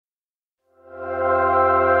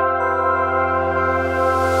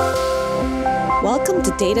Welcome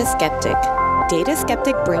to Data Skeptic. Data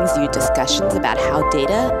Skeptic brings you discussions about how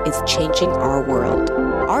data is changing our world.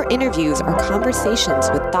 Our interviews are conversations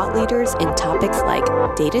with thought leaders in topics like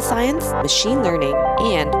data science, machine learning,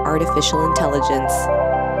 and artificial intelligence.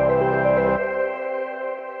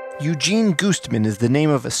 Eugene Goostman is the name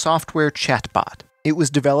of a software chatbot. It was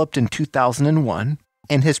developed in 2001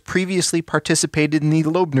 and has previously participated in the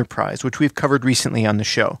Loebner Prize, which we've covered recently on the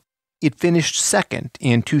show. It finished second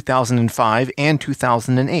in 2005 and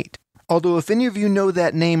 2008. Although if any of you know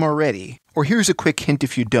that name already, or here's a quick hint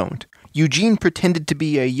if you don't, Eugene pretended to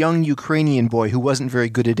be a young Ukrainian boy who wasn't very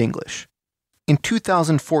good at English. In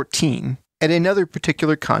 2014, at another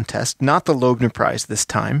particular contest, not the Loebner Prize this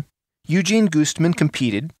time, Eugene Goostman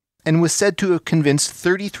competed and was said to have convinced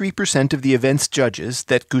 33% of the event's judges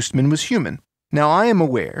that Goostman was human. Now I am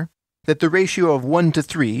aware that the ratio of 1 to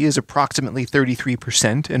 3 is approximately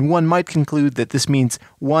 33%, and one might conclude that this means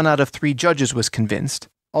 1 out of 3 judges was convinced.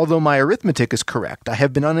 Although my arithmetic is correct, I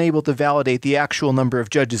have been unable to validate the actual number of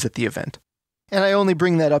judges at the event. And I only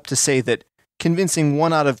bring that up to say that convincing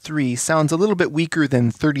 1 out of 3 sounds a little bit weaker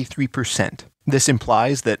than 33%. This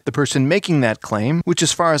implies that the person making that claim, which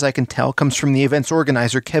as far as I can tell comes from the event's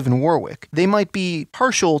organizer Kevin Warwick, they might be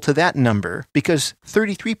partial to that number because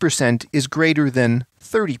 33% is greater than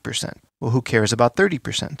 30%. Well, who cares about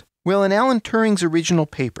 30%? Well, in Alan Turing's original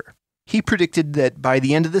paper, he predicted that by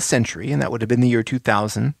the end of the century, and that would have been the year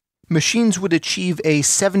 2000, machines would achieve a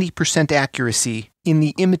 70% accuracy in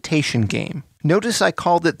the imitation game. Notice I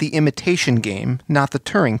called it the imitation game, not the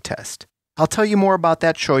Turing Test. I'll tell you more about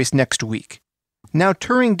that choice next week. Now,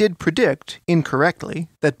 Turing did predict, incorrectly,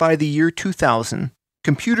 that by the year 2000,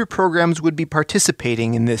 computer programs would be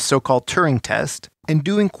participating in this so-called Turing Test and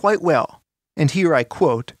doing quite well. And here I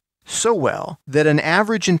quote, "so well that an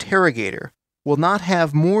average interrogator will not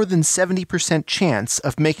have more than 70% chance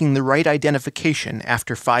of making the right identification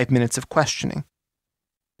after 5 minutes of questioning."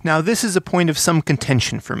 Now, this is a point of some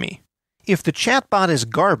contention for me. If the chatbot is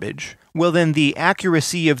garbage, well then the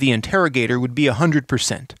accuracy of the interrogator would be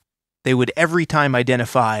 100%. They would every time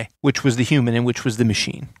identify which was the human and which was the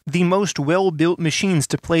machine. The most well-built machines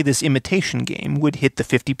to play this imitation game would hit the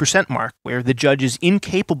 50% mark, where the judge is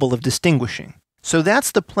incapable of distinguishing. So that's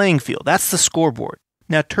the playing field, that's the scoreboard.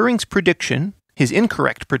 Now Turing's prediction, his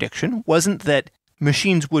incorrect prediction, wasn't that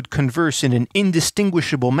machines would converse in an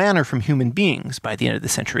indistinguishable manner from human beings by the end of the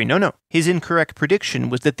century. No. His incorrect prediction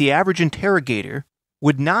was that the average interrogator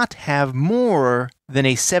would not have more than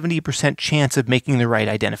a 70% chance of making the right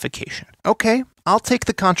identification. Okay, I'll take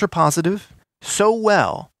the contrapositive. So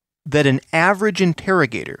well that an average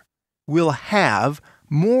interrogator will have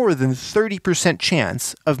more than 30%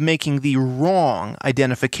 chance of making the wrong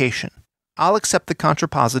identification. I'll accept the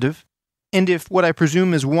contrapositive. And if what I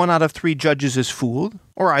presume is 1 out of 3 judges is fooled,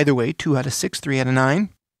 or either way, 2 out of 6, 3 out of 9,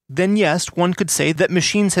 then yes, one could say that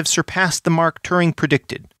machines have surpassed the mark Turing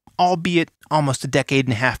predicted, albeit almost a decade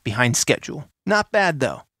and a half behind schedule. Not bad,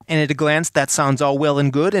 though. And at a glance, that sounds all well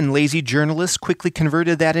and good, and lazy journalists quickly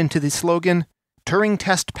converted that into the slogan, "Turing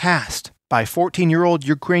Test passed by 14-year-old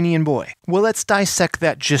Ukrainian boy." Well, let's dissect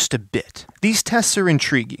that just a bit. These tests are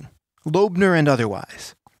intriguing, Loebner and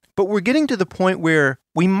otherwise. But we're getting to the point where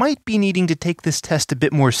we might be needing to take this test a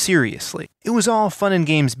bit more seriously. It was all fun and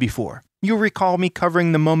games before. You'll recall me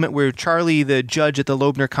covering the moment where Charlie, the judge at the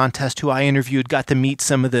Loebner contest who I interviewed, got to meet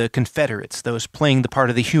some of the Confederates, those playing the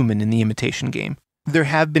part of the human in the imitation game. There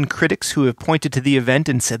have been critics who have pointed to the event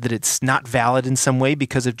and said that it's not valid in some way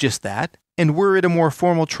because of just that. And were it a more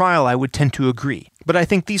formal trial, I would tend to agree. But I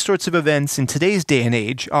think these sorts of events in today's day and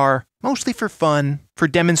age are mostly for fun, for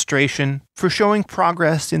demonstration, for showing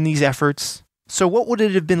progress in these efforts. So what would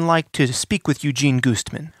it have been like to speak with Eugene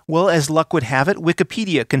Goostman? Well, as luck would have it,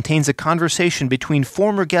 Wikipedia contains a conversation between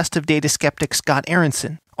former guest of Data Skeptic Scott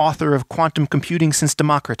Aronson, author of Quantum Computing Since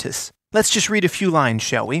Democritus. Let's just read a few lines,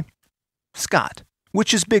 shall we? Scott: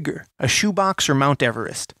 which is bigger, a shoebox or Mount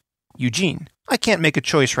Everest? Eugene: I can't make a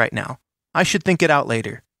choice right now. I should think it out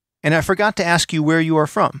later. And I forgot to ask you where you are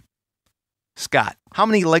from. Scott: how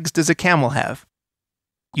many legs does a camel have?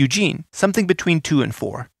 Eugene: something between 2 and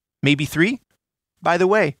 4. Maybe 3? By the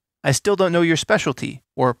way, I still don't know your specialty,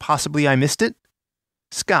 or possibly I missed it?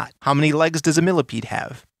 Scott: how many legs does a millipede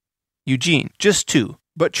have? Eugene: just 2,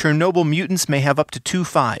 but Chernobyl mutants may have up to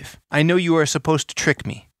 2.5. I know you are supposed to trick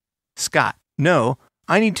me. Scott: no,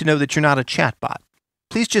 I need to know that you're not a chatbot.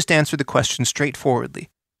 Please just answer the question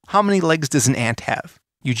straightforwardly. How many legs does an ant have?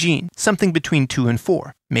 Eugene: something between 2 and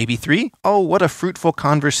 4. Maybe 3? Oh, what a fruitful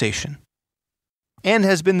conversation. And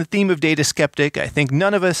has been the theme of Data Skeptic. I think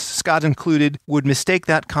none of us, Scott included, would mistake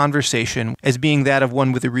that conversation as being that of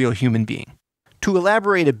one with a real human being. To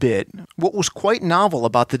elaborate a bit, what was quite novel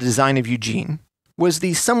about the design of Eugene was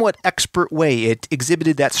the somewhat expert way it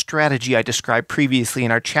exhibited that strategy I described previously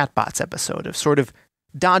in our chatbots episode of sort of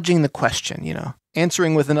dodging the question,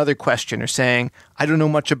 answering with another question or saying, I don't know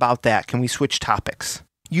much about that, can we switch topics?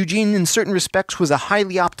 Eugene, in certain respects, was a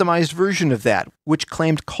highly optimized version of that, which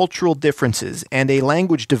claimed cultural differences and a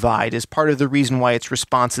language divide as part of the reason why its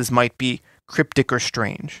responses might be cryptic or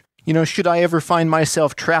strange. Should I ever find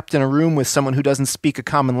myself trapped in a room with someone who doesn't speak a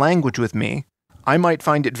common language with me, I might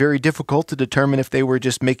find it very difficult to determine if they were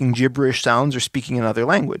just making gibberish sounds or speaking another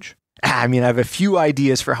language. I have a few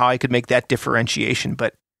ideas for how I could make that differentiation,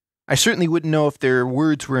 but I certainly wouldn't know if their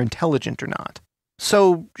words were intelligent or not.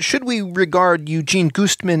 So, should we regard Eugene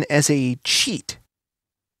Goostman as a cheat?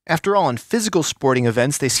 After all, in physical sporting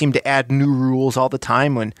events, they seem to add new rules all the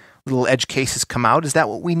time when little edge cases come out. Is that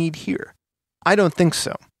what we need here? I don't think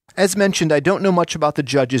so. As mentioned, I don't know much about the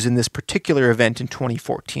judges in this particular event in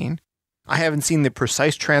 2014. I haven't seen the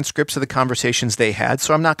precise transcripts of the conversations they had,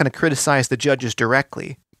 so I'm not going to criticize the judges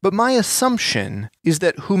directly. But my assumption is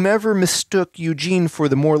that whomever mistook Eugene for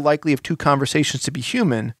the more likely of two conversations to be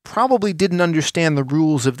human probably didn't understand the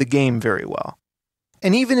rules of the game very well.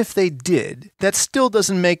 And even if they did, that still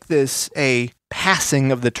doesn't make this a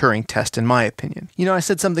passing of the Turing test, in my opinion. I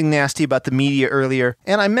said something nasty about the media earlier,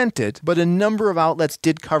 and I meant it, but a number of outlets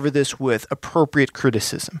did cover this with appropriate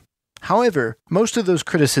criticism. However, most of those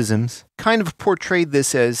criticisms kind of portrayed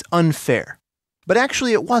this as unfair. But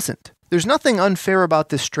actually it wasn't. There's nothing unfair about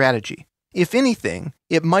this strategy. If anything,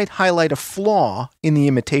 it might highlight a flaw in the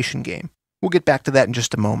imitation game. We'll get back to that in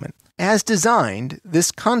just a moment. As designed,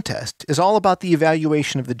 this contest is all about the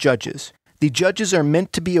evaluation of the judges. The judges are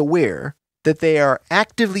meant to be aware that they are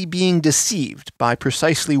actively being deceived by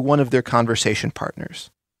precisely one of their conversation partners.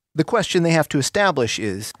 The question they have to establish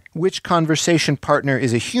is, which conversation partner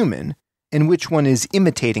is a human and which one is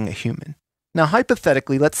imitating a human? Now,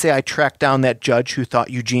 hypothetically, let's say I tracked down that judge who thought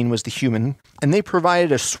Eugene was the human, and they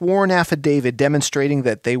provided a sworn affidavit demonstrating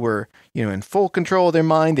that they were, in full control of their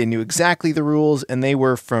mind, they knew exactly the rules, and they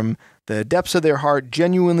were, from the depths of their heart,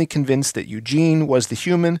 genuinely convinced that Eugene was the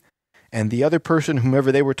human, and the other person,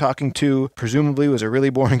 whomever they were talking to, presumably was a really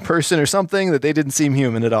boring person or something, that they didn't seem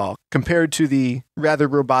human at all, compared to the rather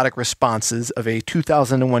robotic responses of a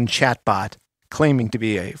 2001 chatbot claiming to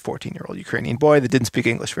be a 14-year-old Ukrainian boy that didn't speak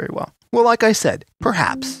English very well. Well, like I said,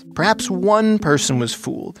 perhaps one person was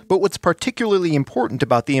fooled. But what's particularly important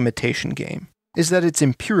about the imitation game is that it's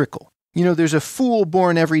empirical. There's a fool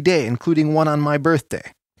born every day, including one on my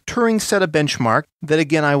birthday. Turing set a benchmark that,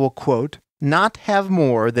 again, I will quote, not have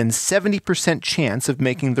more than 70% chance of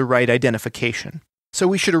making the right identification. So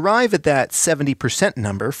we should arrive at that 70%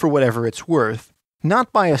 number, for whatever it's worth,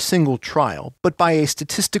 not by a single trial, but by a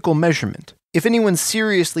statistical measurement. If anyone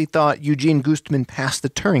seriously thought Eugene Goostman passed the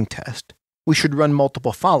Turing test, we should run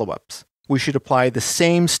multiple follow-ups. We should apply the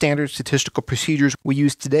same standard statistical procedures we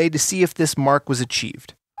use today to see if this mark was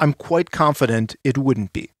achieved. I'm quite confident it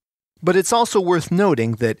wouldn't be. But it's also worth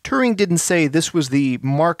noting that Turing didn't say this was the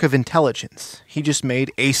mark of intelligence. He just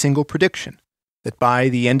made a single prediction, that by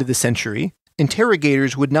the end of the century,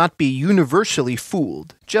 interrogators would not be universally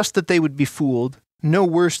fooled, just that they would be fooled no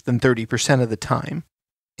worse than 30% of the time.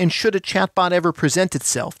 And should a chatbot ever present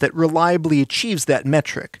itself that reliably achieves that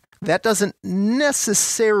metric, that doesn't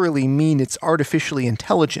necessarily mean it's artificially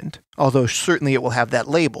intelligent, although certainly it will have that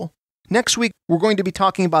label. Next week, we're going to be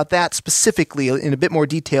talking about that specifically in a bit more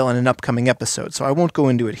detail in an upcoming episode, so I won't go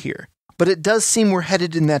into it here. But it does seem we're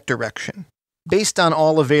headed in that direction. Based on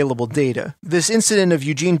all available data, this incident of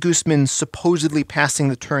Eugene Goostman supposedly passing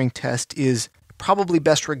the Turing test is probably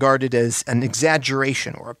best regarded as an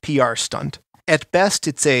exaggeration or a PR stunt. At best,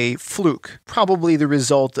 it's a fluke, probably the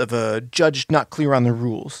result of a judge not clear on the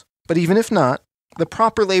rules. But even if not, the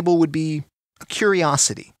proper label would be a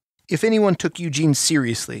curiosity. If anyone took Eugene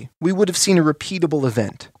seriously, we would have seen a repeatable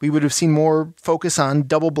event. We would have seen more focus on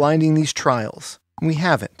double-blinding these trials. We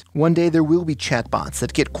haven't. One day there will be chatbots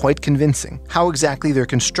that get quite convincing. How exactly they're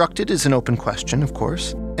constructed is an open question, of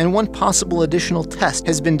course. And one possible additional test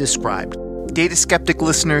has been described. Data skeptic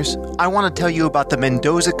listeners, I want to tell you about the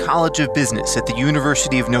Mendoza College of Business at the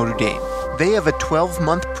University of Notre Dame. They have a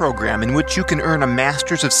 12-month program in which you can earn a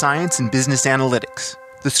Master's of Science in Business Analytics.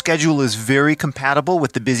 The schedule is very compatible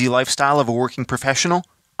with the busy lifestyle of a working professional.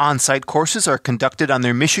 On-site courses are conducted on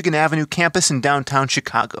their Michigan Avenue campus in downtown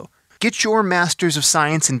Chicago. Get your Master's of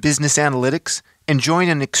Science in Business Analytics and join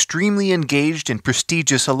an extremely engaged and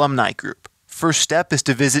prestigious alumni group. First step is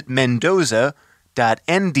to visit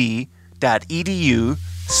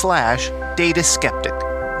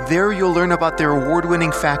mendoza.nd.edu/dataskeptic. There you'll learn about their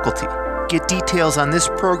award-winning faculty, Get details on this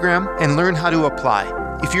program and learn how to apply.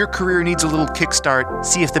 If your career needs a little kickstart,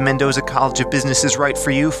 see if the Mendoza College of Business is right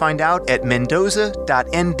for you. Find out at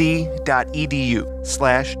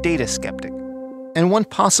mendoza.nd.edu/dataskeptic. And one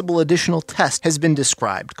possible additional test has been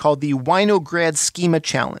described, called the Winograd Schema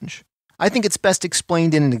Challenge. I think it's best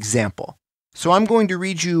explained in an example. So I'm going to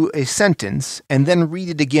read you a sentence and then read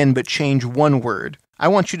it again but change one word. I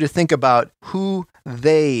want you to think about who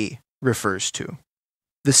they refers to.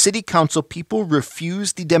 The city council people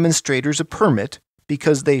refused the demonstrators a permit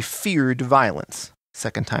because they feared violence.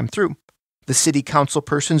 Second time through. The city council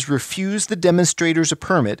persons refused the demonstrators a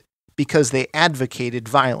permit because they advocated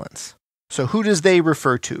violence. So who does they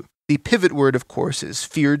refer to? The pivot word, of course, is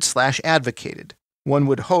feared/advocated. One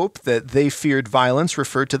would hope that they feared violence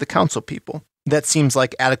referred to the council people. That seems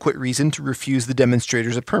like adequate reason to refuse the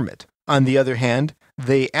demonstrators a permit. On the other hand,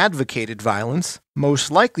 they advocated violence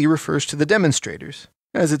most likely refers to the demonstrators,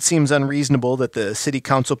 as it seems unreasonable that the city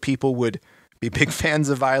council people would be big fans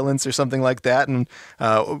of violence or something like that and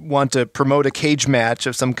want to promote a cage match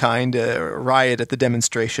of some kind, a riot at the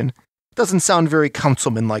demonstration. Doesn't sound very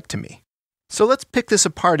councilman-like to me. So let's pick this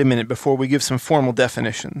apart a minute before we give some formal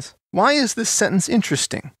definitions. Why is this sentence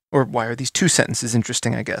interesting? Or why are these two sentences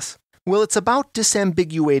interesting, I guess? Well, it's about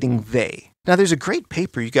disambiguating they. Now, there's a great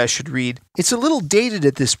paper you guys should read. It's a little dated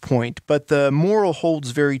at this point, but the moral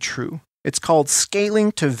holds very true. It's called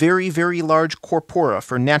Scaling to Very, Very Large Corpora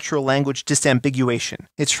for Natural Language Disambiguation.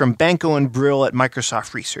 It's from Banco and Brill at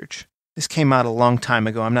Microsoft Research. This came out a long time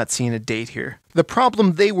ago. I'm not seeing a date here. The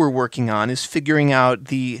problem they were working on is figuring out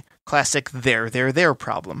the classic there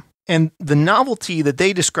problem. And the novelty that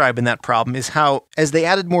they describe in that problem is how, as they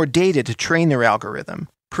added more data to train their algorithm,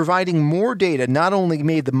 providing more data not only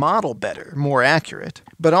made the model better, more accurate,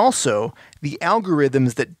 but also the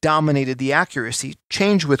algorithms that dominated the accuracy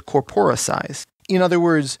changed with corpora size. In other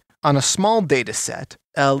words, on a small data set,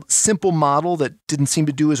 a simple model that didn't seem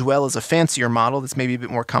to do as well as a fancier model that's maybe a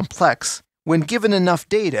bit more complex, when given enough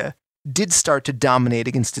data, did start to dominate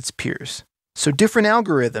against its peers. So different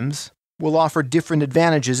algorithms will offer different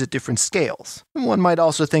advantages at different scales. One might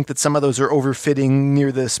also think that some of those are overfitting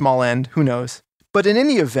near the small end, who knows. But in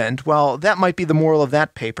any event, while that might be the moral of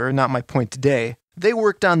that paper, not my point today, they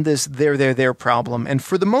worked on this there problem, and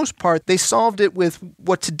for the most part, they solved it with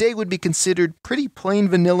what today would be considered pretty plain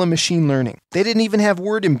vanilla machine learning. They didn't even have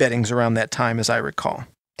word embeddings around that time, as I recall.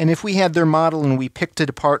 And if we had their model and we picked it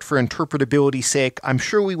apart for interpretability's sake, I'm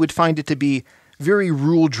sure we would find it to be very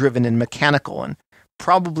rule-driven and mechanical, and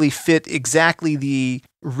probably fit exactly the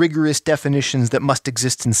rigorous definitions that must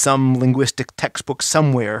exist in some linguistic textbook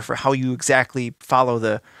somewhere for how you exactly follow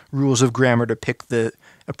the rules of grammar to pick the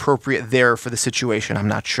appropriate there for the situation. I'm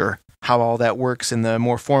not sure how all that works in the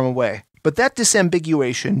more formal way. But that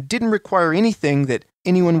disambiguation didn't require anything that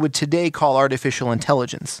anyone would today call artificial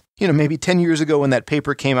intelligence. Maybe 10 years ago when that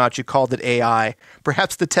paper came out, you called it AI.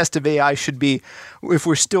 Perhaps the test of AI should be if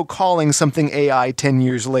we're still calling something AI 10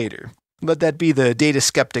 years later. Let that be the data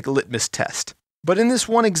skeptic litmus test. But in this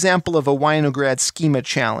one example of a Winograd Schema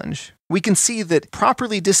challenge, we can see that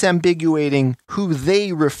properly disambiguating who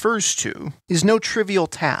they refers to is no trivial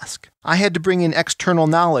task. I had to bring in external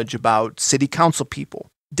knowledge about city council people,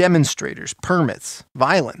 demonstrators, permits,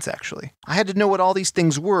 violence, actually. I had to know what all these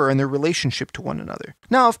things were and their relationship to one another.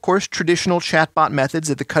 Now, of course, traditional chatbot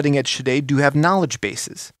methods at the cutting edge today do have knowledge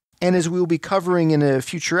bases. And as we will be covering in a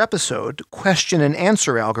future episode, question and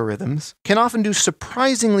answer algorithms can often do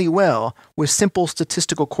surprisingly well with simple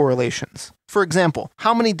statistical correlations. For example,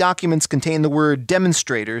 how many documents contain the word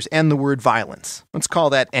demonstrators and the word violence? Let's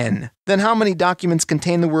call that N. Then how many documents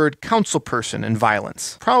contain the word councilperson and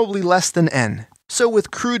violence? Probably less than N. So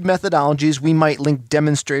with crude methodologies, we might link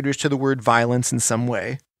demonstrators to the word violence in some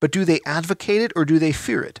way. But do they advocate it or do they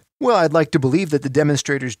fear it? Well, I'd like to believe that the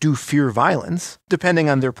demonstrators do fear violence. Depending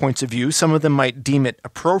on their points of view, some of them might deem it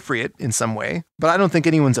appropriate in some way, but I don't think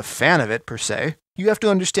anyone's a fan of it per se. You have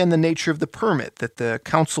to understand the nature of the permit, that the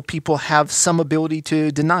council people have some ability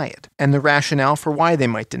to deny it, and the rationale for why they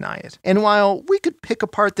might deny it. And while we could pick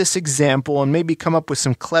apart this example and maybe come up with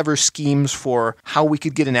some clever schemes for how we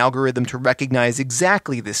could get an algorithm to recognize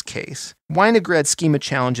exactly this case, Winograd schema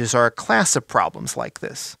challenges are a class of problems like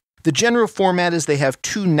this. The general format is they have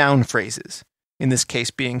two noun phrases, in this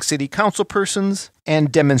case being city council persons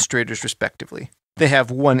and demonstrators respectively. They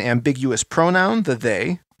have one ambiguous pronoun, the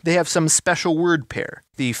they. They have some special word pair,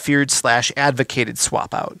 the feared/advocated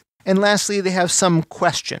swap out. And lastly, they have some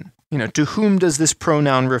question. To whom does this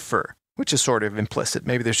pronoun refer? Which is sort of implicit.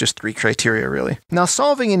 Maybe there's just 3 criteria, really. Now,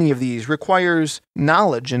 solving any of these requires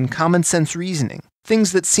knowledge and common sense reasoning.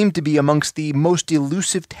 things that seem to be amongst the most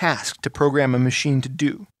elusive tasks to program a machine to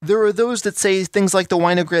do. There are those that say things like the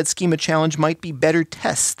Winograd Schema challenge might be better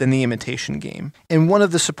tests than the imitation game, and one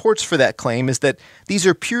of the supports for that claim is that these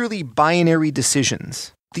are purely binary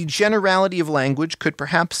decisions. The generality of language could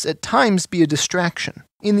perhaps at times be a distraction,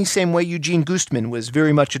 in the same way Eugene Goostman was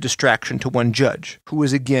very much a distraction to one judge, who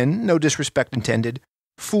was again, no disrespect intended,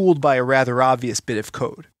 fooled by a rather obvious bit of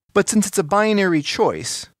code. But since it's a binary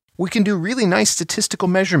choice, we can do really nice statistical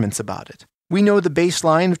measurements about it. We know the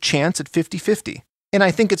baseline of chance at 50-50, and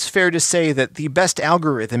I think it's fair to say that the best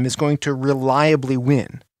algorithm is going to reliably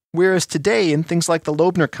win. Whereas today, in things like the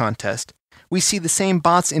Loebner contest, we see the same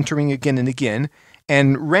bots entering again and again,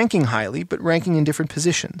 and ranking highly, but ranking in different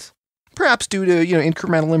positions. Perhaps due to,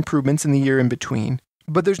 incremental improvements in the year in between.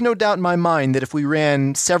 But there's no doubt in my mind that if we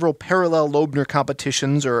ran several parallel Loebner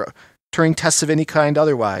competitions or Turing tests of any kind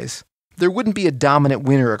otherwise, there wouldn't be a dominant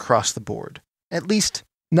winner across the board. At least,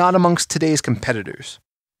 not amongst today's competitors.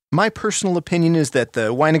 My personal opinion is that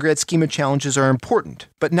the Winograd Schema challenges are important,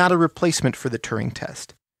 but not a replacement for the Turing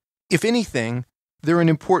test. If anything, they're an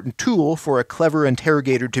important tool for a clever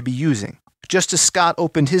interrogator to be using. Just as Scott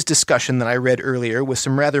opened his discussion that I read earlier with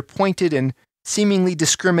some rather pointed and seemingly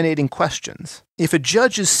discriminating questions. If a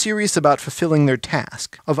judge is serious about fulfilling their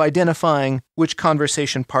task of identifying which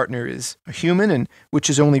conversation partner is a human and which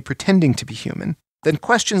is only pretending to be human, then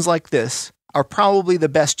questions like this are probably the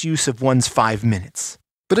best use of one's 5 minutes.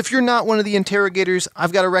 But if you're not one of the interrogators,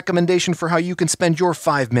 I've got a recommendation for how you can spend your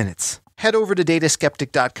 5 minutes. Head over to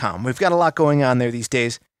dataskeptic.com. We've got a lot going on there these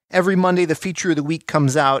days. Every Monday, the feature of the week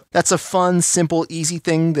comes out. That's a fun, simple, easy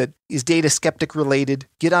thing that is Data Skeptic related.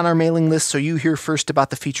 Get on our mailing list so you hear first about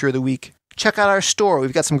the feature of the week. Check out our store.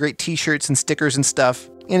 We've got some great t-shirts and stickers and stuff.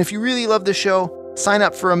 And if you really love the show, sign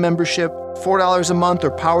up for a membership, $4 a month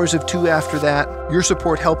or powers of 2 after that. Your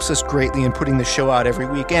support helps us greatly in putting the show out every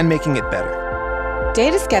week and making it better.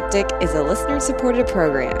 Data Skeptic is a listener-supported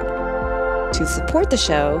program. To support the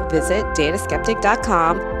show, visit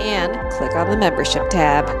dataskeptic.com and click on the membership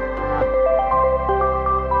tab.